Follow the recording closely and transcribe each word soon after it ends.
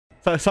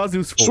Sounds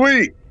useful.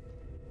 Sweet.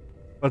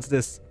 What's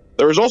this?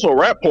 There is also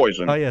rat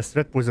poison. Oh yes,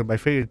 red poison, my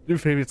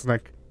favorite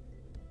snack.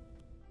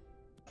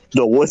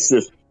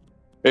 Delicious.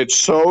 It's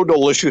so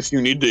delicious.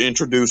 You need to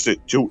introduce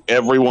it to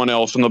everyone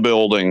else in the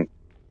building.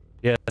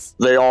 Yes.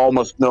 They all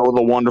must know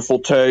the wonderful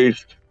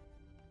taste.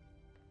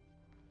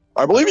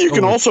 I believe you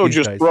can also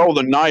just throw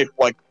the knife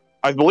like.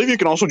 I believe you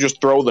can also just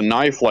throw the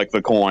knife like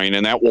the coin,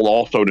 and that will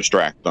also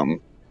distract them.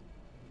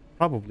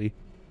 Probably.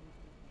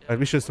 My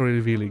mission story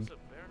revealing.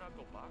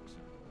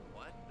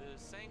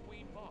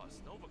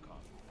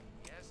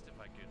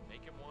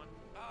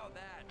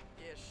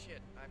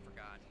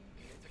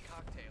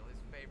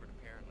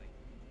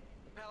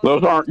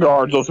 Those aren't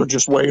guards, those are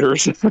just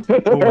waiters.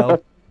 Oh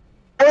well.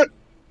 What?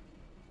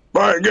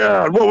 My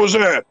God, what was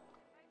that?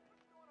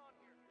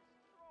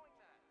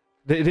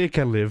 They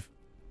can live.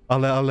 I'll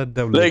let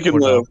them live. They can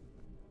live.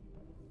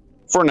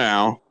 For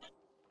now.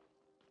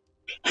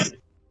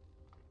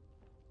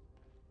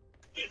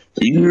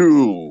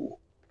 You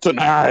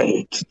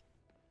tonight.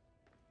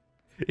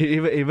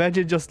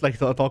 Imagine just like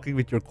talking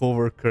with your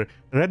coworker.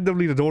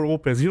 Randomly the door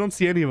opens. You don't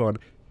see anyone.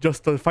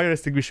 Just a fire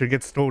extinguisher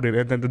gets thrown in,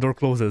 and then the door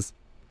closes.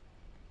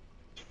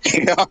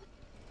 Yeah.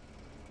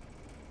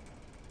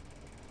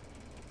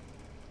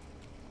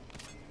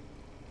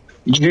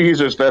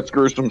 Jesus, that's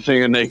gruesome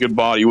seeing a naked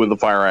body with a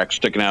fire axe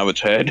sticking out of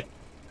its head.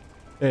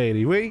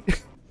 Anyway.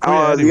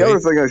 The other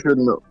thing I should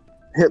know.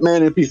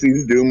 Hitman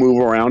NPCs do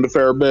move around a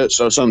fair bit,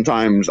 so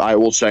sometimes I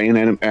will say an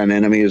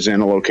enemy is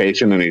in a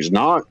location and he's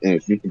not, and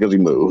it's just because he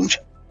moved.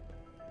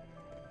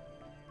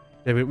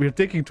 Yeah, we're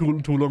taking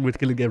too long with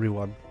killing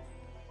everyone.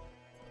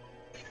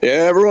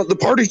 Yeah, the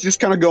party's just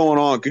kind of going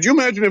on. Could you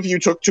imagine if you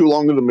took too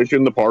long to the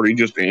mission, the party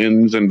just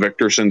ends and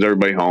Victor sends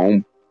everybody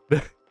home?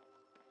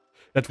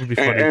 That would be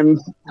funny. And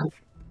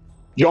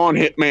John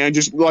Hitman,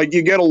 just like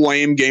you get a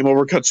lame game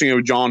over cutscene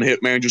of John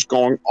Hitman just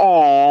going,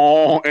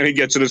 "Aww," and he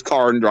gets in his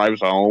car and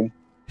drives home.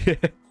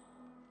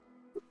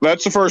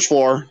 That's the first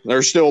floor.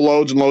 There's still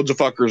loads and loads of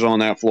fuckers on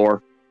that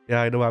floor.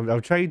 Yeah, I know.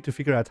 I'm trying to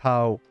figure out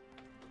how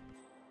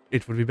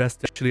it would be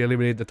best to actually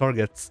eliminate the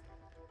targets.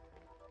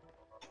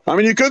 I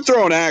mean, you could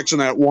throw an axe in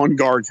that one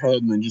guard's head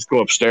and then just go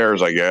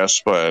upstairs, I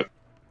guess, but...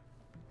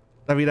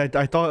 I mean, I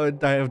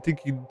thought... I'm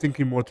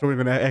thinking more throwing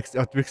an axe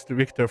at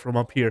Victor from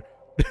up here.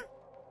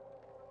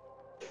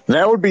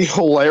 That would be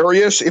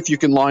hilarious if you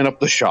can line up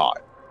the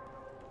shot.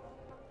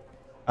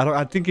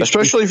 I think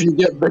especially if you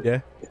get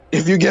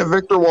if you get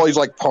Victor while he's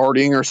like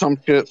partying or some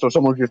shit, so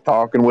someone's just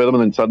talking with him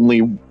and then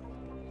suddenly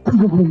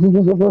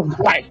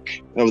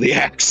whack of the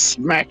axe,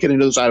 smack it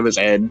into the side of his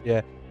head.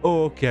 Yeah.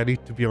 Oh, okay. I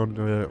need to be on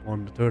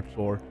the third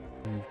floor.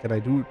 Can I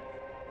do?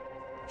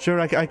 Sure,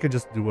 I can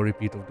just do a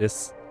repeat of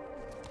this.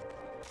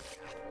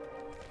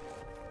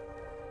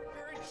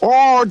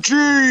 Oh,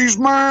 jeez,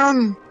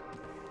 man.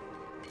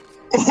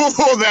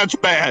 Oh, that's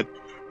bad.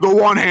 The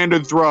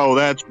one-handed throw,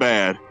 that's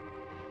bad.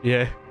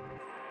 Yeah.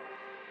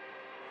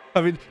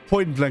 I mean,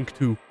 point blank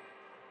too.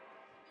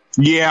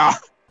 Yeah.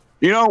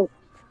 You know,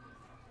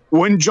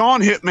 when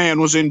John Hitman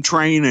was in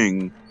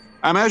training,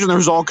 I imagine there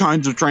was all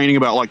kinds of training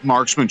about like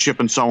marksmanship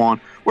and so on.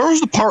 Where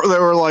was the part where they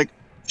were like,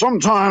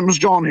 sometimes,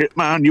 John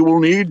Hitman, you will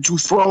need to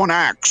throw an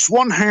axe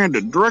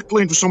one-handed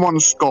directly into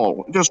someone's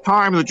skull. It is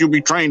time that you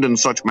be trained in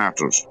such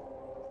matters.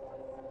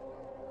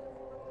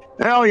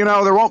 Well, you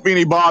know, there won't be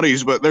any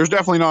bodies, but there's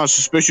definitely not a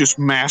suspicious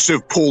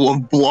massive pool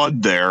of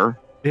blood there.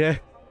 Yeah.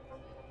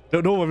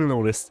 No one will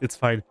notice. It's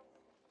fine.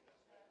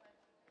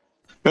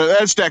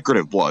 That's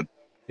decorative blood.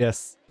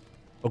 Yes.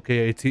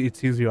 Okay, it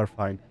seems you are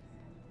fine.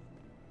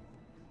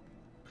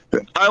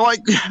 I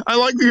like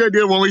the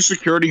idea of one of these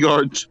security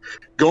guards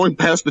going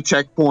past the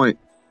checkpoint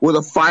with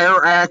a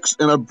fire axe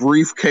and a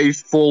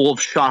briefcase full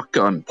of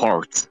shotgun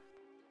parts.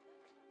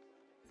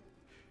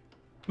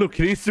 Look,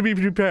 he needs to be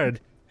prepared.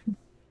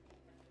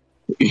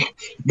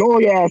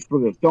 Don't ask for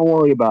this. Don't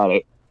worry about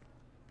it.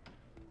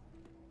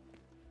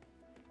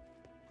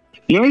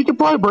 You know, you could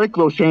probably break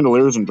those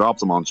chandeliers and drop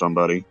them on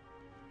somebody.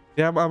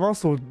 Yeah, I'm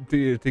also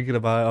thinking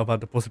about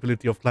the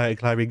possibility of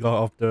climbing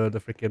off the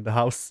freaking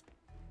house.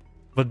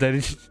 But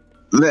then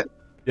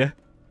yeah,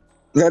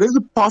 that is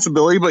a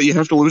possibility, but you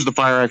have to lose the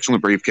fire axe and the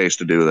briefcase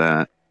to do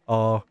that.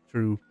 Oh,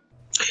 true.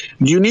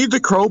 Do you need the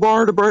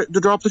crowbar to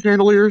drop the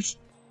chandeliers?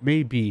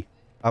 Maybe.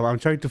 I'm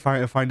trying to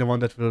find the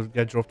one that will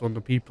get dropped on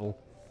the people.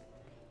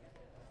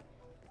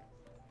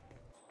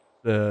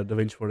 The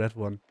winch for that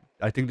one.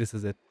 I think this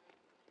is it.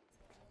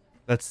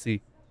 Let's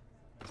see.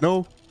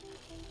 No.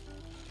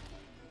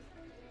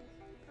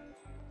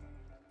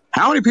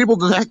 How many people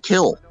did that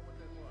kill?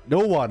 No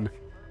one.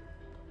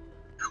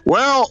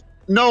 Well,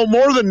 no,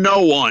 more than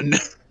no one.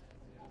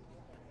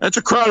 That's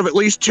a crowd of at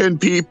least 10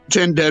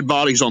 dead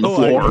bodies on the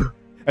floor.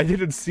 I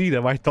didn't see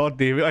them. I thought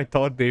they were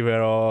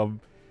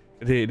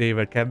they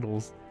were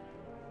candles.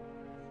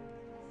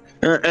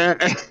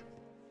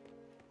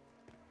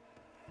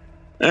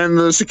 And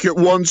the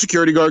one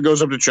security guard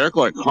goes up to check,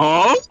 like,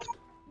 huh?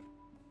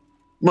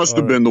 Must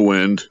have been the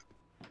wind.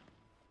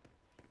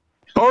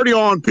 Party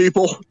on,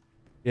 people.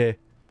 Yeah.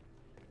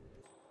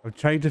 I'm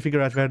trying to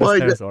figure out where the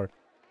stairs are.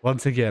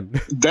 Once again.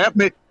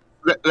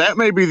 that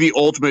may be the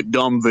ultimate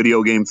dumb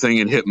video game thing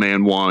in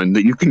Hitman 1,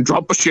 that you can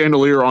drop a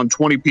chandelier on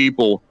 20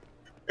 people,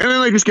 and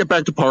then they just get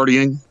back to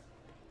partying.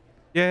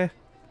 Yeah,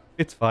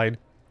 it's fine.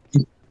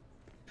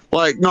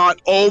 Like,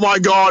 not, oh my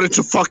god, it's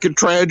a fucking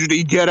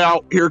tragedy, get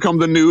out, here come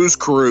the news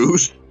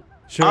crews.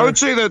 Sure. I would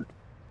say that,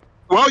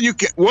 well,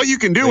 what you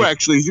can do,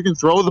 actually, is you can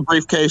throw the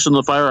briefcase and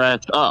the fire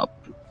axe up.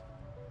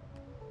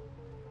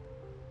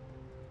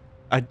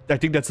 I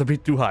think that's a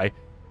bit too high.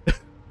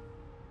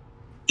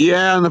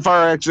 Yeah, and the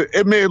fire axe,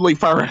 admittedly,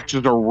 fire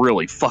axes are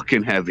really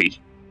fucking heavy.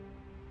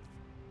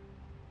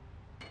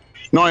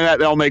 Knowing that,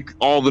 they'll make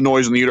all the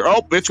noise in the universe.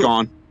 Oh, it's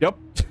gone. Yep.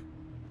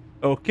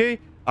 Okay,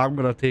 I'm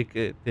gonna take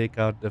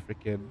out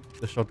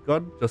the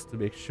shotgun just to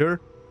make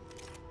sure.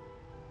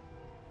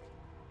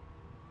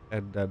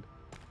 And then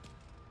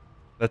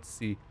let's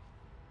see.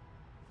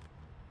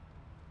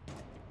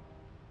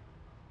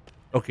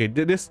 Okay,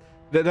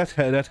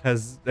 that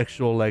has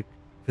actual like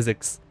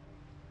physics.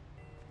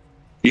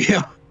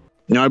 Yeah.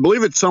 Now I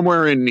believe it's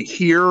somewhere in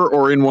here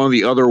or in one of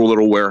the other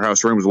little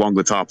warehouse rooms along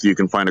the top that you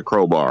can find a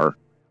crowbar.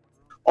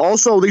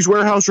 Also, these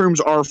warehouse rooms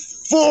are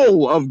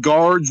full of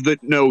guards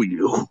that know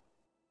you.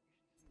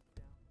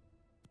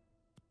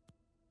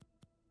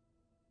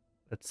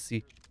 Let's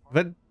see.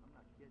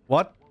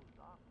 What?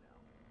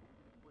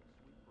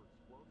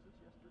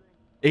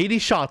 80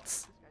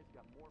 shots.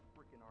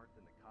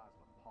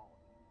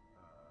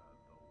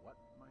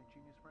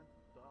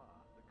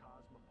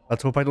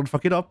 Let's hope I don't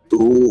fuck it up.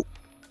 Ooh.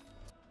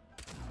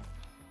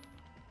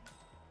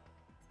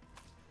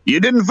 You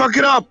didn't fuck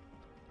it up.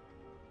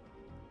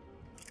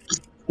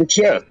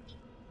 Except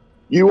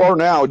you are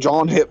now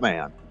John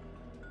Hitman.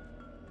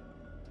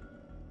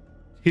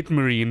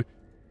 Hitmarine.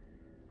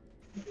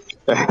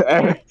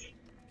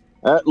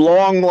 At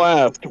long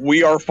last,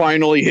 we are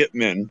finally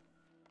Hitmen.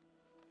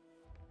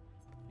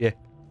 Yeah.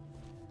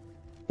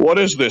 What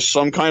is this?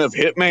 Some kind of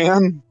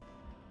Hitman?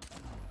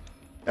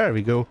 There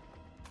we go.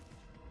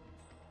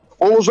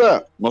 What was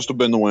that? Must have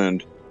been the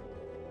wind.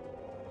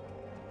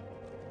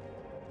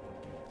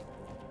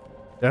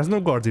 There's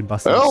no guards in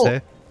Boston, Oh. eh?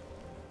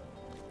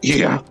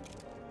 Yeah.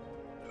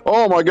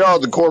 Oh my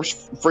god, the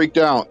corpse freaked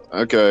out.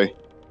 Okay.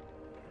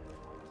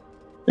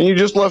 And you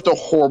just left a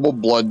horrible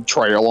blood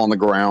trail on the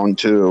ground,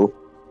 too.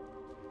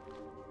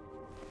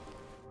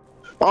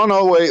 Oh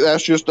no, wait,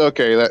 that's just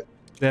okay.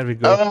 There we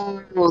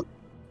go.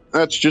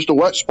 That's just a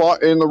wet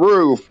spot in the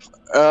roof.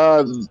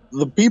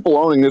 The people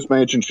owning this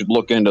mansion should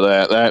look into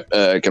that.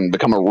 That can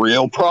become a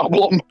real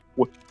problem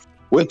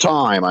with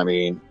time, I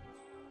mean.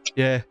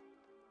 Yeah.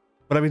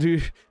 But I mean,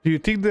 do you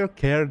think they'll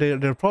care?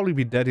 They'll probably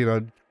be dead in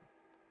a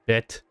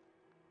bit.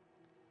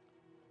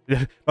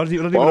 Not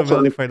even a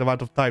verified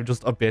amount of time,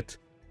 just a bit.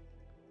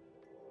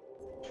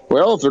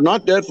 Well, if they're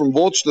not dead from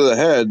bolts to the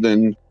head,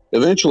 then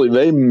eventually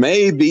they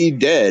may be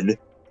dead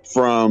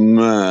from,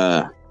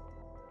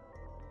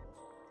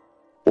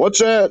 what's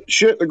that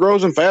shit that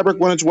grows in fabric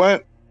when it's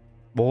wet?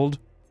 Mold.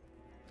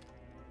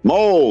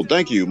 Mold,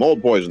 thank you.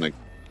 Mold poisoning.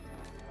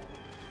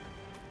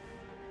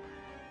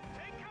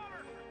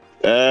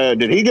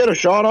 Did he get a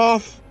shot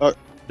off?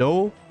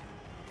 No.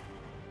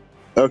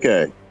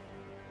 Okay.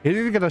 He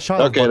didn't get a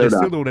shot off, but they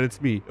still know that it's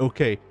me.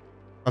 Okay.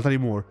 Not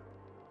anymore.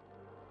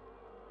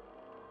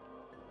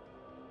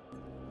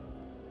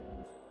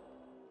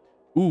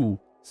 Ooh,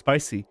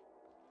 spicy.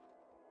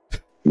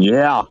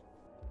 Yeah.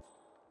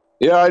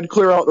 Yeah, I'd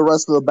clear out the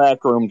rest of the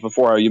back rooms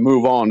before you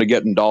move on to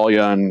getting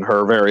Dahlia and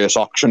her various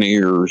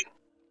auctioneers.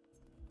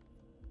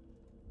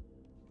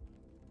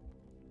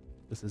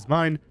 This is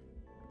mine.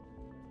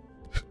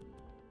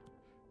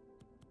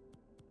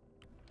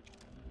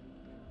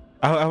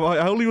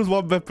 I only use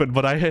one weapon,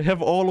 but I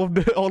have all of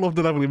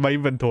the level in my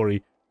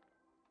inventory.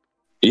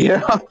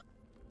 Yeah.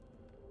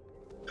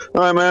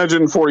 I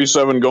imagine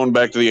 47 going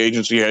back to the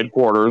agency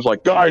headquarters,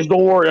 like, guys,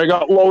 don't worry, I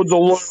got loads of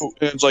loot.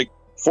 And it's like,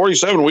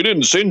 47, we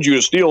didn't send you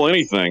to steal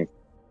anything.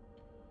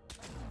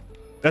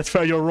 That's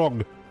fair, you're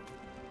wrong.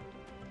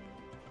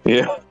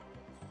 Yeah.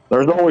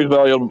 There's always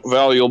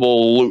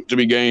valuable loot to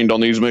be gained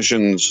on these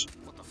missions.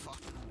 What the fuck?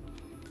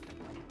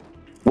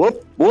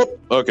 Whoop, whoop,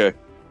 okay.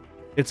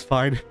 It's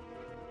fine.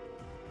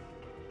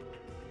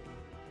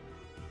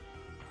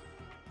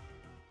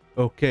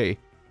 Okay.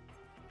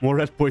 More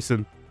red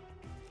poison.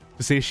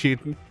 To satiate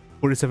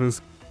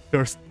 47's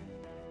thirst.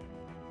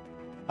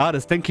 Ah,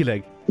 the stinky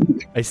leg.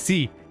 I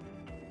see.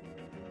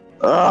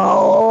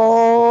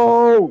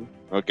 Oh!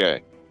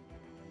 Okay.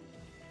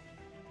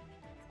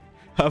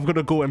 I'm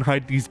gonna go and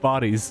hide these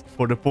bodies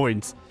for the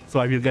points, so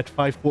I will get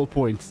 5 full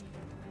points.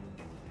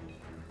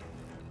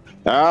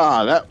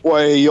 Ah, that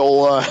way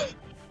you'll,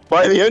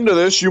 by the end of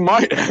this, you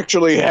might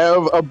actually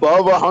have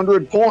above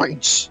 100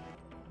 points.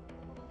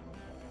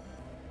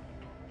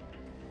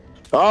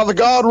 Ah, the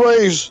God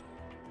Rays!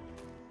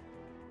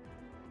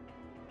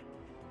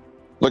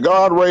 The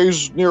God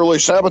Rays nearly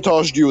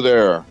sabotaged you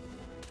there.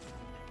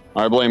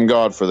 I blame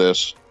God for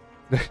this.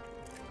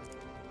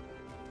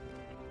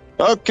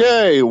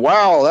 Okay,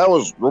 wow, that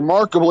was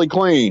remarkably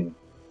clean.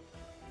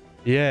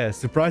 Yeah,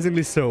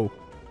 surprisingly so.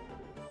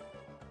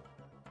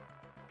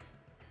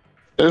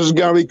 This is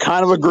going to be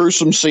kind of a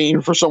gruesome scene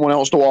for someone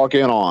else to walk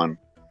in on.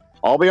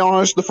 I'll be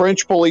honest, the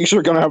French police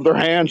are going to have their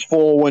hands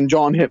full when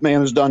John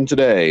Hitman is done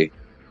today.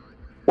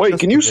 Wait,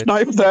 can you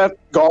snipe that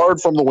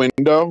guard from the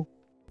window?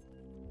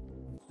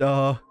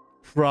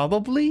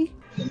 Probably?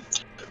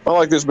 I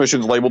like this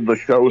mission's labeled the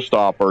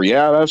showstopper.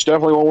 Yeah, that's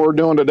definitely what we're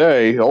doing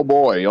today. Oh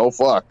boy, oh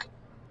fuck.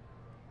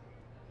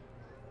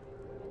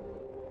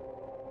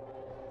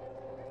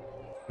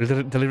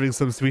 We're delivering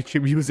some sweet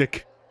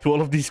music to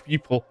all of these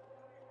people.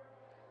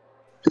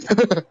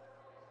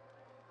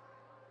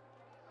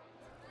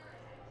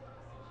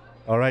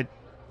 Alright,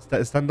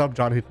 stand up,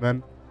 John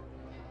Hitman.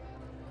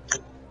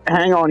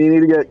 Hang on, you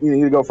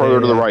need to go further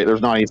to the right.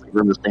 There's not anything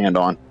room to stand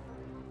on.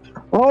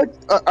 Well,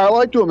 I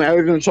like to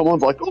imagine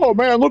someone's like, oh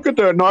man, look at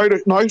that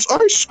nice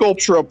ice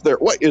sculpture up there.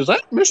 Wait, is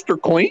that Mr.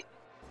 Clean?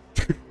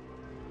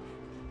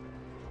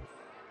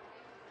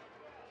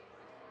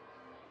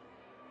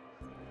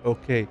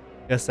 Okay,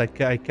 yes, I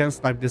can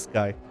snipe this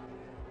guy.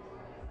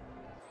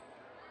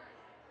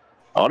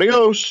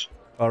 Adios.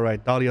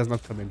 Alright, Dahlia's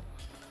not coming.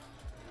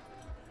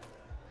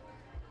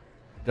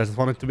 Just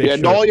wanted to make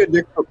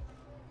sure.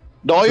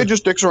 Dahlia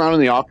just sticks around in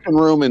the auction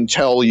room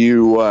until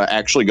you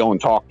actually go and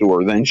talk to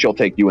her. Then she'll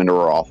take you into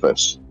her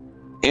office.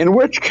 In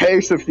which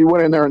case, if you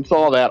went in there and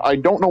saw that, I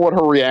don't know what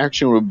her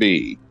reaction would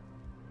be.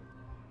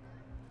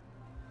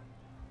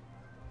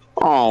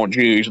 Oh,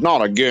 geez,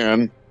 not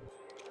again.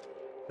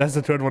 That's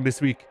the third one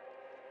this week.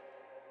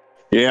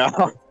 Yeah.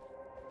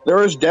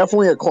 There is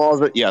definitely a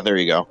closet. Yeah, there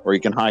you go. Where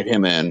you can hide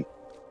him in.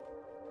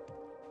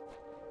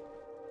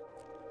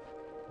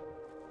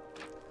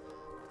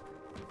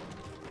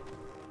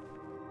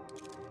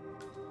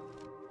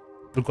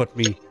 Look at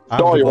me.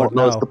 Dahlia won't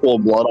notice the pool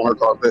of blood on her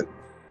carpet.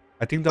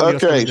 I think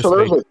Dahlia's okay,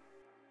 so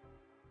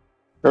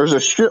there's a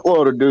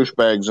shitload of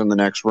douchebags in the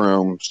next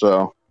room,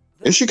 so...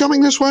 Is she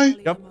coming this way?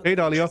 Yep. Hey,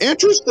 Dahlia.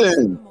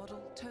 Interesting.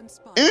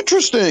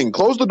 Interesting.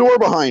 Close the door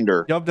behind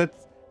her. Yup,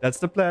 that's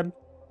the plan.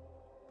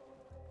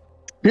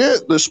 Yeah,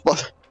 the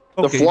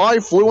fly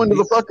flew into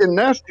the fucking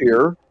nest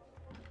here.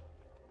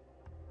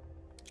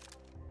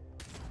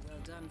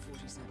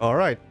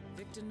 Alright.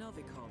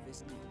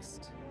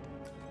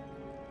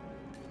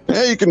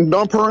 Yeah, you can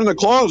dump her in the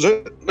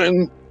closet,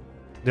 and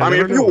I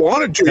mean, if you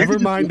wanted to. Never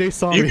mind, they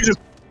saw me.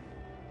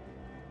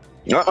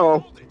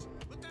 Uh-oh.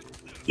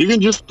 You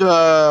can just,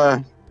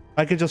 I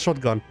can just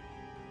shotgun.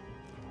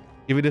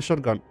 Give me the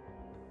shotgun.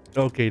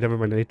 Okay, never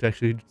mind, I need to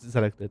actually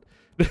select it.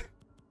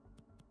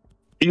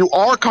 You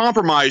are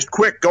compromised.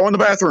 Quick, go in the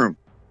bathroom.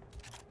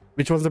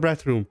 Which one's the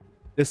bathroom?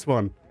 This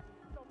one.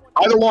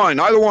 Either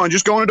one.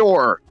 Just go in the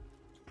door.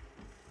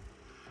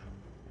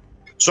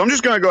 So I'm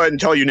just going to go ahead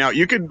and tell you now.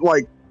 You could,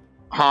 like,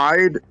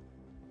 hide,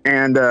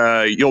 and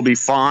you'll be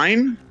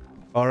fine.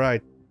 All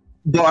right.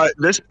 But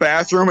this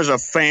bathroom is a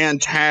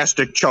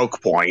fantastic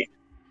choke point.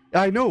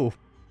 I know.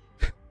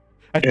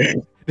 This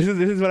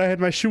is when I had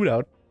my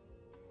shootout.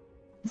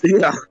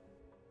 Yeah.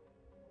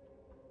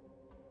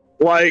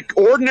 Like,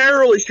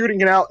 ordinarily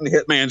shooting it out in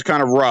Hitman's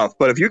kind of rough,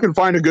 but if you can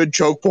find a good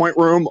choke point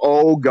room,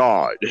 oh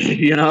god,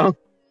 you know?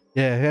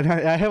 Yeah, and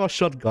I have a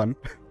shotgun,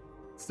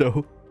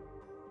 so...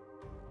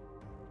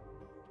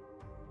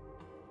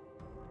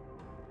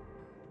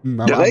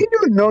 Do they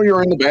even know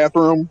you're in the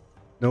bathroom?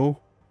 No.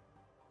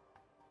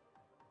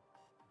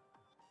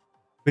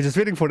 We're just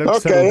waiting for them to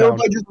settle down.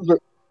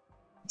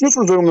 Just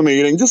resume the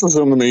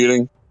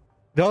meeting.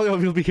 No,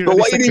 we'll be here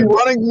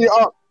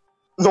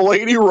the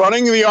lady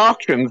running the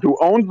auctions, who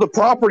owns the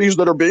properties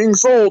that are being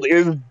sold,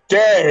 is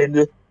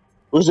dead.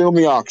 Resume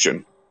the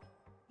auction.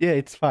 Yeah,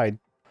 it's fine.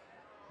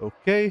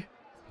 Okay.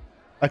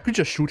 I could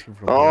just shoot him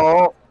from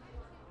here.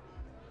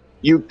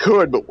 You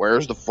could, but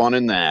where's the fun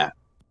in that?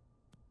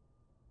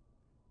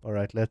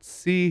 Alright, let's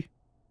see.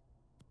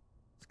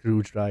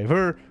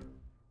 Screwdriver.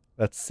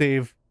 Let's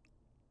save.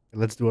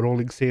 Let's do a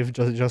rolling save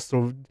just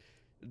so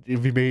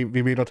we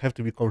may not have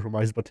to be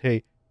compromised, but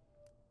hey.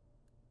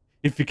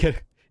 If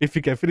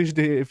we can finish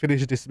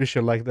this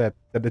mission like that,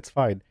 then it's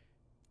fine.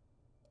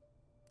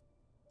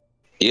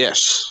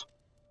 Yes.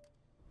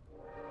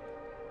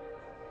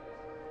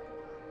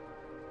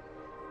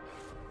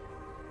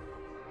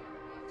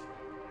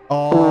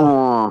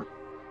 Oh.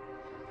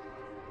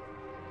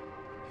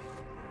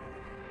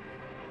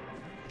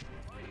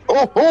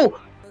 Oh!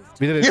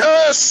 We did it.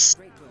 Yes!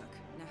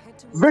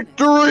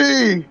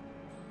 Victory!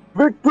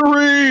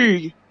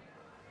 Victory!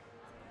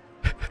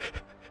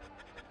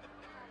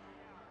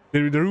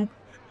 They're in the room.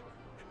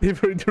 They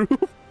were in the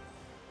room.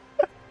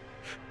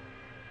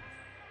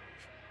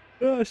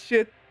 Oh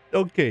shit.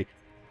 Okay.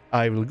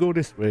 I will go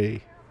this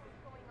way.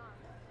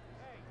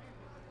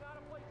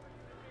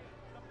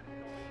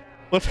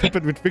 What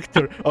happened with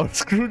Victor? Our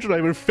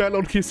screwdriver fell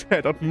on his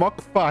head at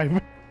Mach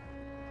 5.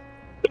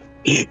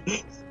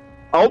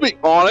 I'll be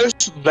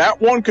honest, that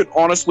one could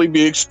honestly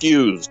be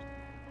excused.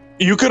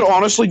 You could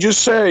honestly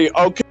just say,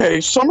 okay,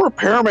 some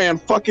repairman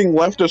fucking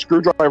left a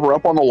screwdriver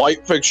up on the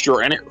light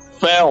fixture and it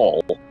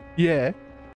fell. Yeah.